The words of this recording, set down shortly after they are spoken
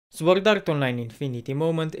Sword Art Online Inifinity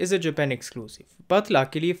Moment is a Japan exclusive, but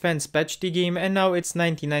luckily fans patched the game and now it's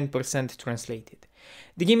 99% translated.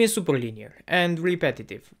 The game is super linear and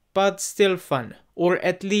repetitive, but still fun, or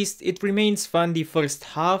at least it remains fun the first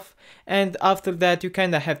half, and after that you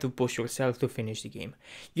kinda have to push yourself to finish the game.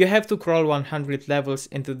 You have to crawl 100 levels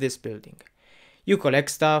into this building. You collect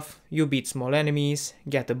stuff, you beat small enemies,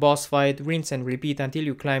 get a boss fight, rinse and repeat until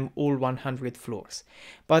you climb all 100 floors.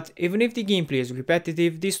 But even if the gameplay is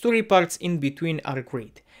repetitive, the story parts in between are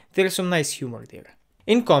great. There's some nice humor there.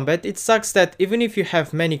 In combat, it sucks that even if you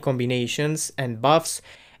have many combinations and buffs,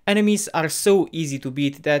 enemies are so easy to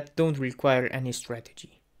beat that don't require any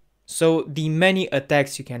strategy. So the many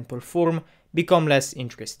attacks you can perform become less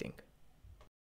interesting.